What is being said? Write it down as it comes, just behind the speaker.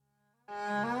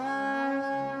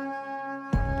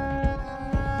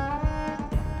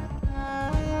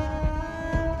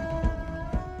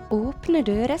Åpne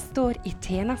dører står i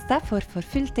tjeneste for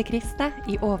forfulgte kristne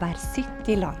i over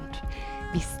 70 land.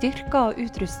 Vi styrker og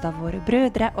utruster våre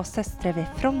brødre og søstre ved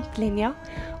frontlinja,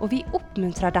 og vi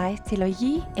oppmuntrer dem til å gi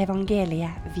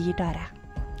evangeliet videre.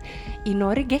 I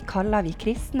Norge kaller vi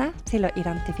kristne til å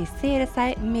identifisere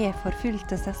seg med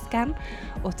forfulgte søsken,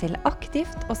 og til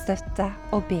aktivt å støtte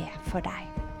og be for dem.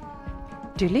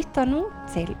 Du lytter nå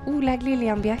til Oleg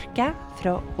Lillian Bjørke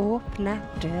fra Åpne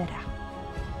dører.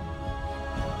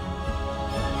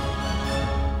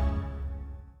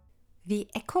 Vi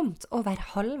kommet over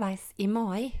halvveis i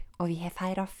mai, og vi har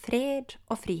feiret fred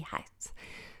og frihet.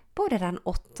 Både den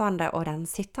 8. og den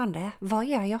 17.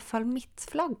 vaier i hvert fall mitt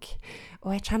flagg,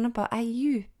 og jeg kjenner på en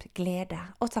djup glede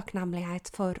og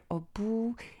takknemlighet for å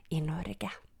bo i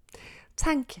Norge.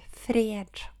 Tenk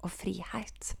fred og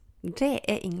frihet. Det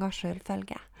ingen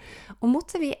selvfølge, og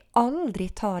måtte vi aldri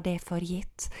ta det for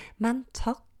gitt, men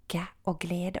takke og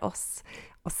glede oss,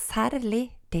 og særlig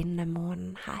denne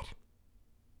måneden her.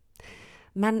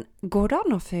 Men går det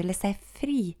an å føle seg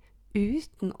fri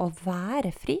uten å være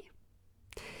fri?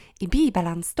 I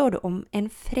Bibelen står det om en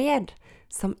fred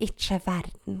som ikke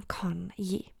verden kan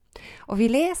gi. Og vi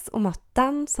leser om at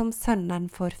den som Sønnen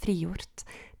får frigjort,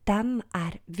 den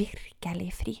virkelig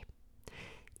fri.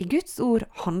 I Guds ord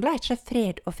handler ikke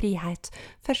fred og frihet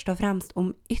først og fremst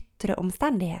om ytre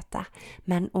omstendigheter,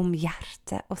 men om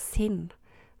hjerte og sinn,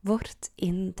 vårt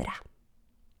indre.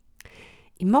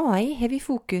 I mai har vi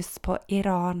fokus på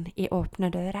Iran i Åpne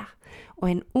dører, og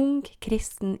en ung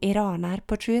kristen iraner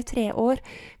på 23 år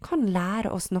kan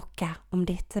lære oss noe om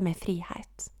dette med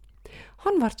frihet.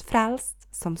 Han ble frelst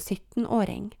som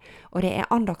 17-åring, og det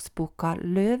andagsboka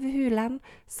Løvehulen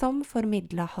som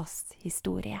formidler hans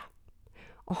historie.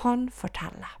 Og han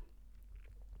forteller.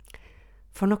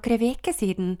 For noen veker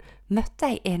siden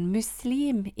møtte jeg en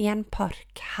muslim i en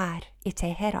park her i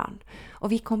Teheran,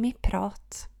 og vi kom i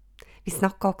prat. Vi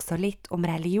snakket også litt om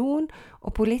religion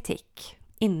og politikk,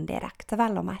 indirekte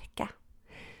vel å merke.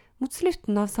 Mot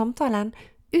slutten av samtalen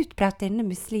utbrøt denne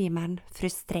muslimen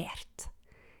frustrert.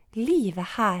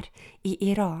 Livet her i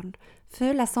Iran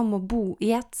føles som å bo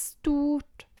i et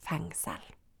stort fengsel.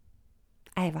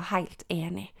 Jeg var helt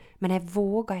enig, men jeg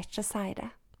våget ikke si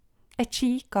det. Jeg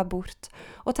kikket bort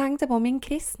og tenkte på min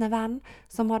kristne venn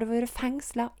som hadde vært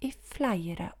fengslet i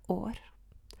flere år.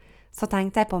 Så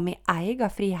tenkte jeg på min egen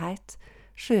frihet,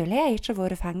 selv har jeg ikke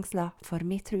vært fengslet for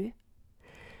min tro.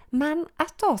 Men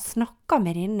etter å ha snakket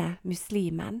med denne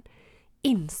muslimen,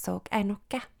 innså jeg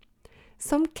noe.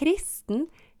 Som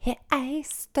kristen har jeg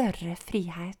større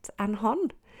frihet enn han.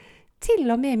 Til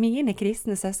og med mine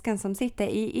kristne søsken som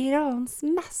sitter i Irans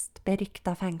mest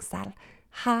berykta fengsel,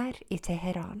 her i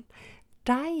Teheran,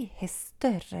 de har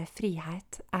større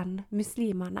frihet enn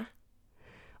muslimene.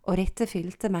 Og dette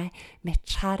fylte meg med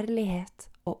kjærlighet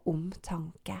og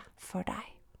omtanke for deg.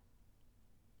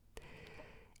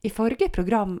 I forrige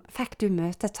program fikk du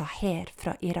møte Taher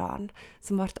fra Iran,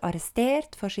 som ble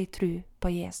arrestert for sin tro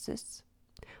på Jesus.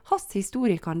 Hans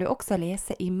historie kan du også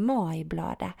lese i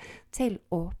Mai-bladet til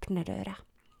Åpne dører.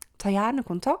 Ta gjerne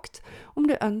kontakt om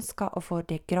du ønsker å få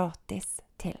det gratis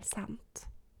tilsendt.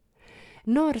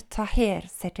 Når Taher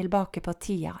ser tilbake på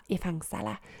tida i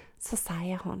fengselet, så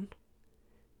sier han: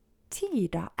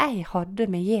 Tida jeg hadde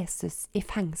med Jesus i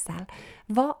fengsel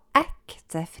var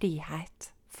ekte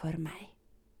frihet for meg.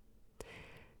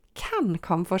 Hvem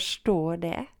kan forstå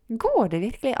det? Går det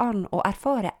virkelig an å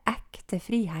erfare ekte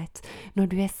frihet når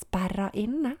du sperret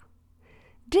inne?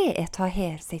 Det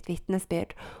Taher sitt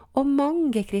vitnesbyrd, og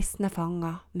mange kristne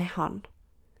fanger med han.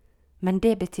 Men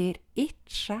det betyr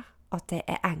ikke at det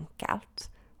enkelt,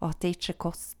 og at det ikke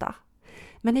koster.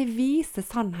 Men det viser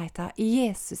sannheten i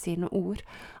Jesus sine ord,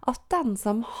 at den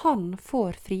som han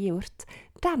får frigjort,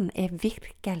 den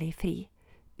virkelig fri,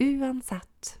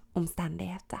 uansett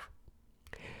omstendigheter.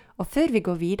 Og før vi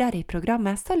går videre i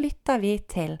programmet, så lytter vi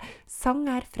til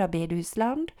sanger fra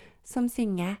Bedehusland, som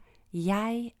synger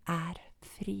 «Jeg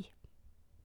fri».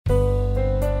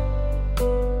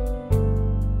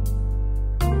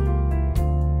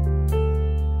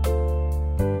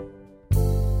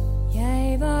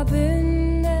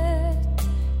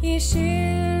 I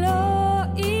skyld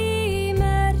og i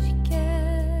mørke,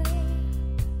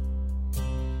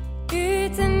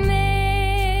 uten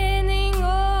mening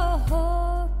og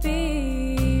håp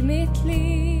i mitt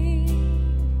liv.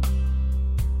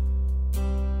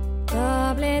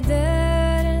 Da ble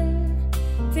døren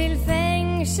til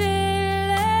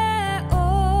fengselet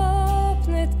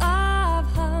åpnet av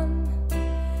ham.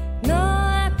 Nå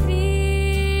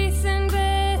prisen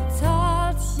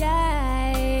betalt,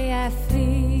 jeg fri.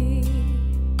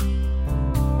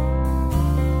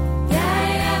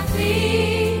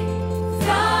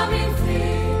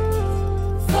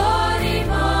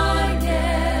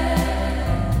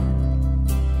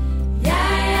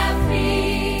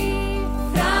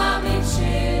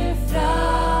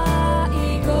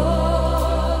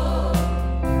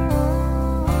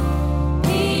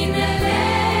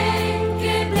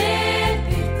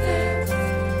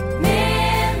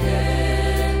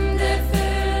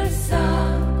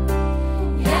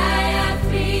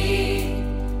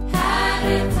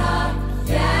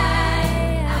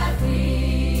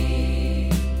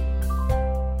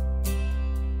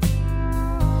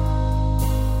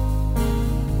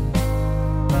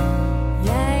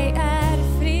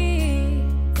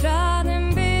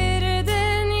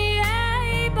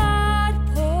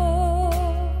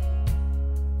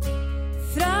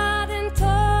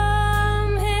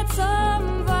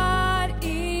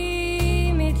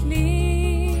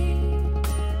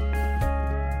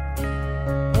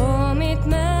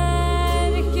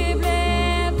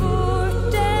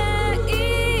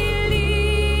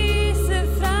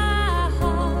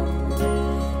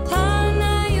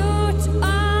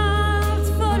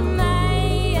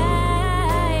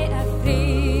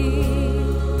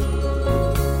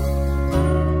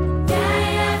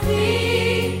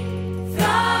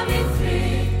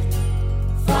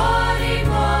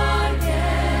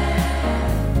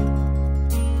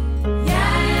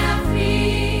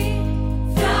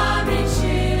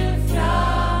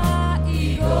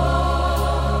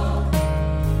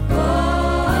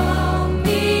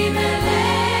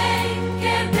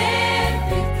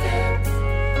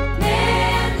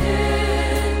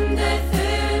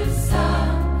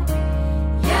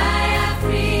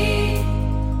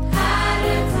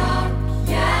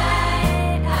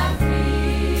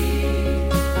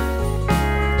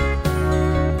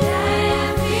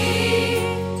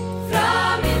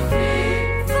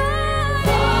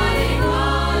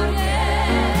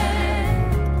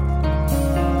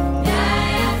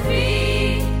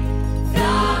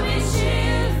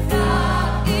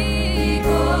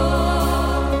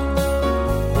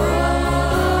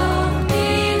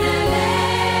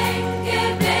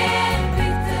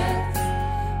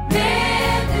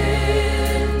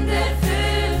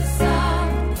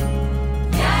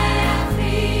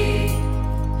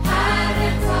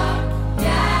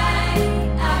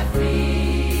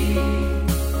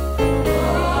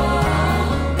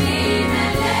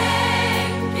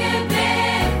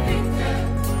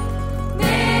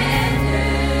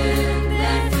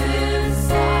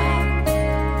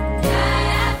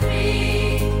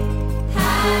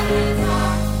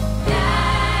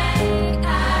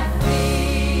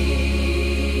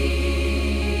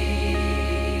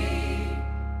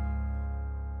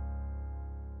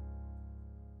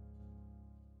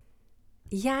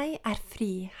 Jeg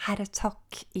fri, Herre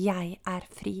takk, jeg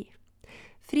fri.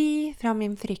 Fri fra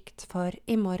min frykt for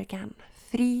i morgen,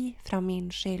 fri fra min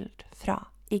skyld fra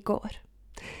i går.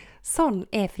 Sånn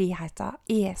friheten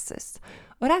i Jesus,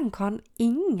 og den kan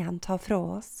ingen ta fra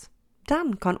oss.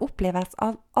 Den kan oppleves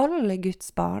av alle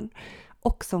Guds barn,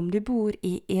 også om du bor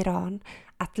i Iran,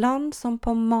 et land som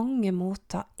på mange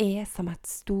måter som et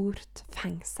stort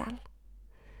fengsel.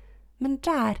 Men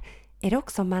der det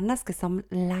også mennesker som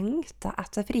lengter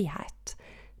etter frihet,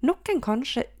 noen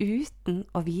kanskje uten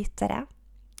å vite det.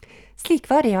 Slik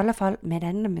var det i alle fall med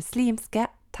denne muslimske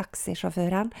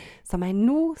taxisjåføren som jeg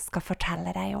nå skal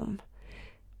fortelle deg om.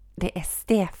 Det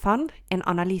Stefan, en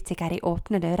analytiker i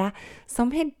Åpne dører, som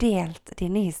har delt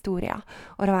denne historien,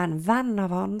 og det var en venn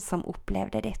av han som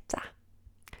opplevde dette.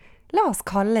 La oss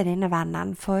kalle denne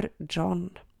vennen for John.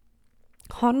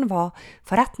 Han var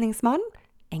forretningsmann,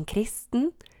 en kristen,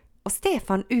 og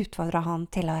Stefan utfordret han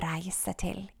til å reise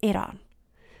til Iran.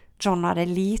 John hadde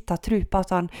lite tro på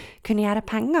at han kunne gjøre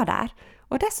penger der,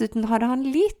 og dessuten hadde han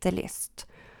lite lyst.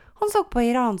 Han så på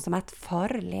Iran som et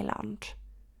farlig land.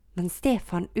 Men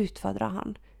Stefan utfordret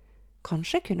han.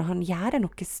 Kanskje kunne han gjøre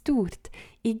noe stort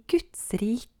i Guds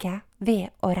rike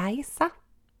ved å reise?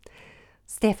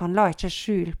 Stefan la ikke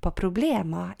skjul på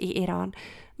problemer i Iran,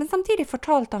 men samtidig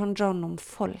fortalte han John om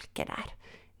folket der.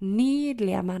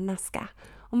 Nydelige mennesker,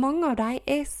 og mange av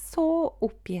dem så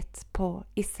oppgitt på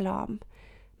islam.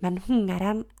 Men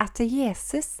hungeren etter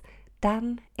Jesus,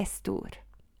 den stor.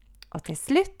 Og til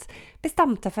slutt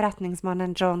bestemte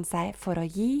forretningsmannen John seg for å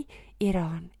gi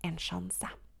Iran en sjanse.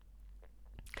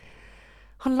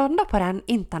 Han landet på den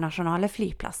internasjonale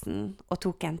flyplassen og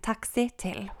tok en taxi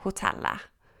til hotellet.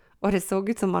 Og det så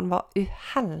ut som han var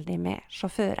uheldig med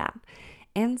sjåføren.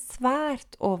 En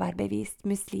svært overbevist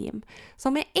muslim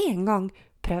som med en gang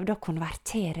prøvde å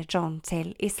konvertere John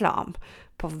til islam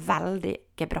på veldig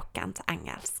gebrokkent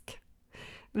engelsk.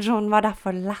 John var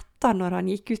derfor lettet når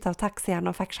han gikk ut av taxien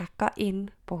og fikk sjekka inn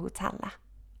på hotellet.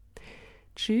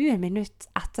 20 minutter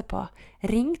etterpå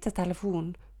ringte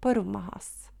telefonen på rommet hans.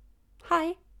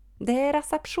 Hei, det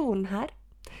resepsjonen her.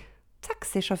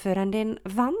 Taxisjåføren din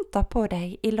venter på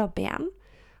deg i lobbyen.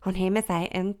 Han har med seg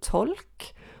en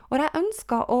tolk, og de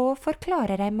ønsker å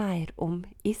forklare deg mer om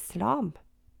islam.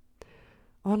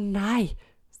 Å nei,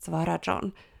 svarer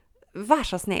John. Vær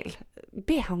så snill,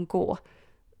 be han gå.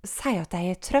 Si at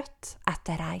jeg trøtt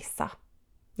etter reisa.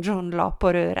 John la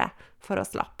på røret for å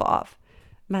slappe av.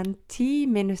 Men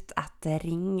 10 minutter etter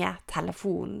ringer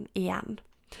telefonen igjen.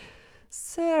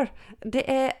 Sir, det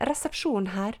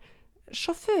resepsjon her.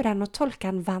 Sjåføren og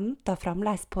tolken venter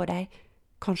fremdeles på deg.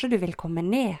 Kanskje du vil komme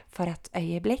ned for et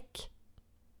øyeblikk?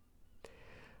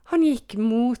 Han gikk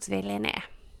motvillig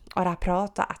ned, og de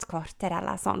pratet et kvarter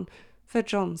eller sånn, før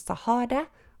John sa ha det,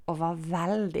 og var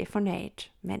veldig fornøyd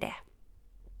med det.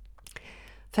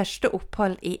 Første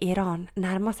opphold i Iran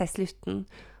nærmet seg slutten,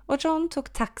 og John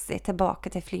tok taxi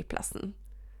tilbake til flyplassen.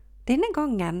 Denne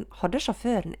gangen hadde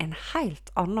sjåføren en helt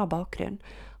annen bakgrunn.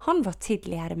 Han var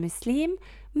tidligere muslim,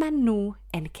 men nå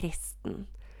en kristen.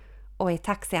 Og i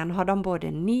taxien hadde han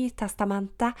både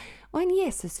Nytestamentet og en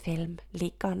Jesusfilm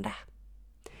liggende.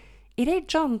 I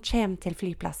det John kom til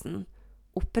flyplassen,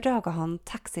 oppdaget han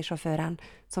taxisjåføren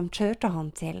som kjørte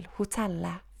han til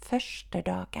hotellet første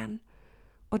dagen.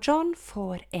 Og John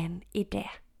får en idé.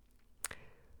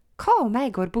 Hva om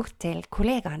jeg går bort til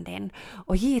kollegaen din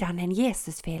og gir han en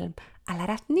Jesusfilm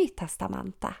eller et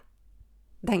Nytestamente?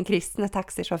 Den kristne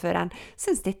taxisjåføren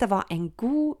syntes dette var en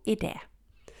god idé.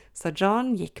 Så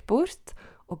John gikk bort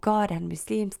og ga den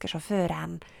muslimske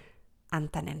sjåføren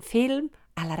enten en film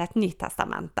eller et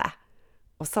Nytestamente.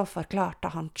 Og så forklarte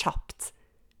han kjapt.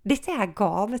 Dette er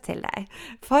gave til deg.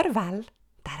 Farvel.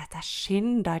 Deretter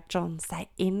skyndte John seg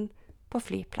inn på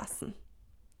flyplassen.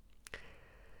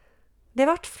 Det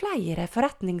ble flere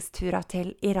forretningsturer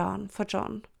til Iran for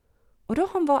John, og da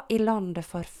han var i landet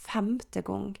for 5.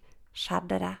 gang,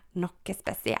 skjedde det noe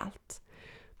spesielt.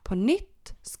 På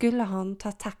nytt skulle han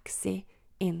ta taxi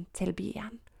inn til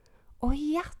byen. Og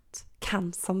gjett hvem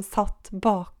som satt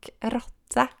bak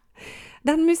rattet?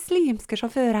 Den muslimske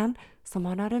sjåføren som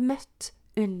han hadde møtt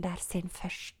under sin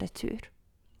første tur.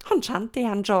 Han kjente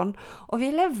igjen John og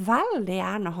ville veldig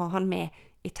gjerne ha han med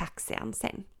i taxien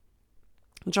sin.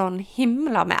 John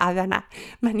himla med øynene,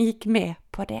 men gikk med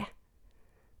på det.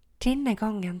 Denne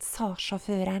gangen sa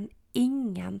sjåføren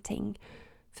ingenting,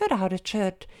 før de hadde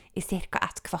kjørt i cirka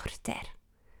et kvarter.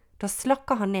 Da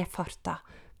slakket han ned farta,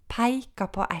 pekte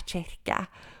på ei kirke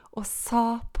og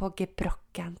sa på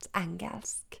gebrokkent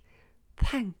engelsk: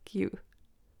 Thank you.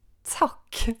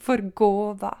 Takk for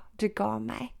gåva du ga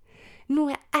meg.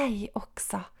 Nå jeg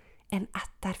også en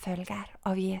etterfølger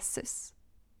av Jesus.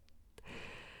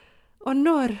 Og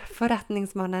når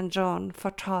forretningsmannen John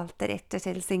fortalte dette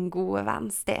til sin gode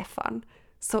venn Stefan,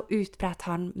 så utbrøt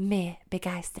han med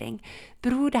begeistring: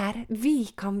 «Broder, vi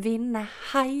kan vinne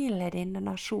hele denne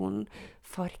nasjonen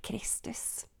for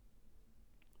Kristus.»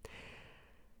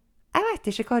 Jeg vet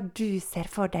ikke hva du ser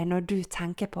for deg når du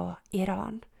tenker på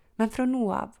Iran, men fra nå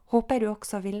av håper jeg du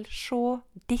også vil se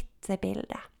dette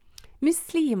bildet.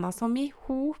 Muslimer som i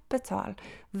hopetall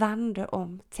vender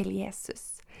om til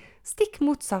Jesus. Stikk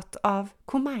motsatt av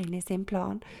Khomeini sin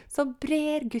plan, så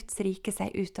brer Guds rike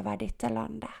seg utover dette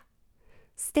landet.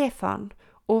 Stefan,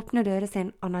 Åpne Dører sin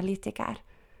analytiker,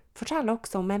 forteller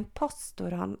også om en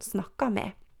pastor han snakket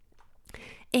med.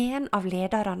 En av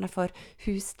lederne for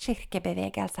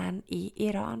huskirkebevegelsen i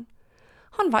Iran.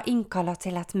 Han var innkallet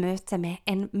til et møte med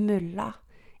en mulla,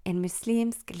 en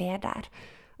muslimsk leder,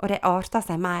 og det artet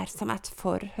seg mer som et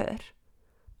forhør.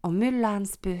 Og mullaen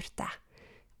spurte: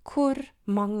 «Hvor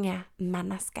mange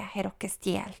mennesker har dere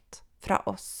stjelt fra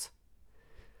oss?»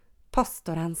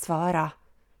 Pastoren svarer: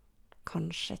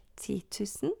 «Kanskje 10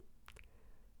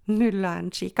 000?» Mullaen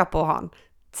kikker på han.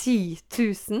 10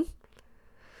 000?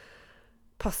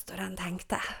 Pastoren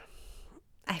tenkte: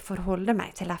 «Jeg forholder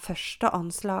meg til de første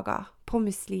anslagene på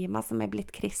muslimer som er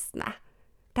blitt kristne,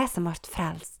 de som ble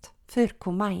frelst før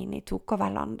Khomeini tok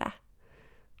over landet.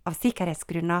 Av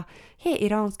sikkerhetsgrunner har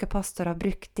iranske pastorer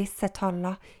brukt disse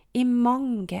tallene i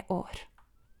mange år.»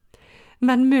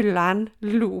 Men mullaen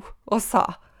lo og sa: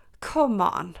 «Kom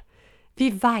an,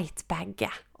 vi vet begge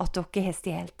at dere har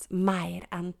stjelt mer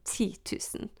enn 10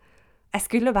 000. Jeg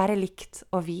skulle bare likt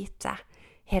å vite,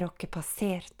 har dere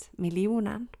passert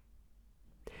millionen?»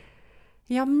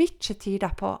 Ja, mye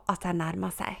tyder på at de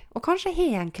nærmer seg, og kanskje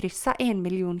har en krysset 1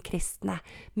 million kristne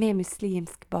med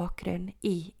muslimsk bakgrunn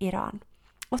i Iran.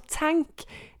 Og tenk,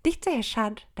 dette har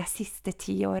skjedd de siste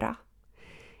 10 årene.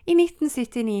 I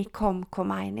 1979 kom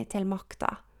Khomeini til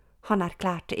makta. Han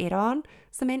erklærte Iran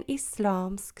som en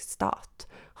islamsk stat.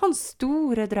 Hans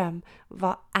store drøm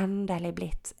var endelig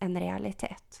blitt en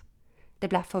realitet. Det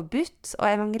ble forbudt å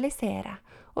evangelisere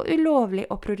og ulovlig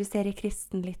å produsere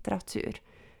kristen litteratur.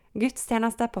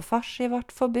 Gudstjenester på farsi ble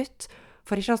forbudt,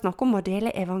 for ikke å snakke om å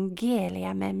dele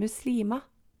evangeliet med muslimer.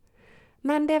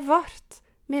 Men det ble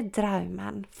med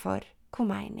drømmen for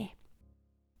Khomeini.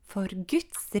 For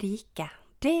Guds rike,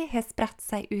 det har spredt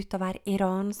seg utover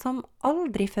Iran som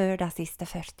aldri før de siste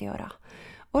 40 årene.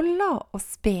 Og la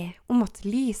oss be om at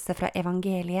lyset fra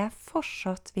evangeliet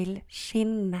fortsatt vil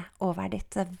skinne over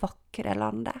dette vakre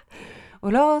landet.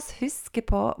 Og la oss huske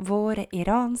på våre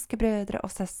iranske brødre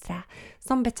og søstre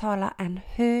som betaler en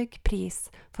høy pris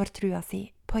for trua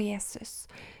si på Jesus.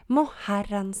 Må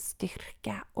Herren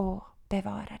styrke og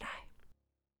bevare deg.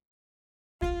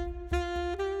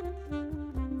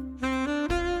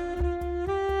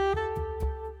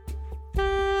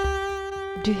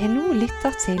 Du har nå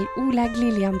lyttet til Oleg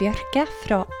Lillian Bjørke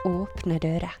fra Åpne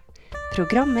Dører.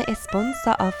 Programmet er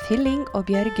sponset av Fylling og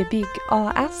Bjørge Bygg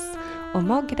AS og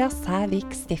Magda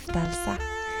Sævik Stiftelse.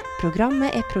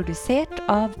 Programmet er produsert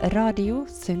av Radio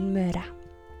Sunnmøre.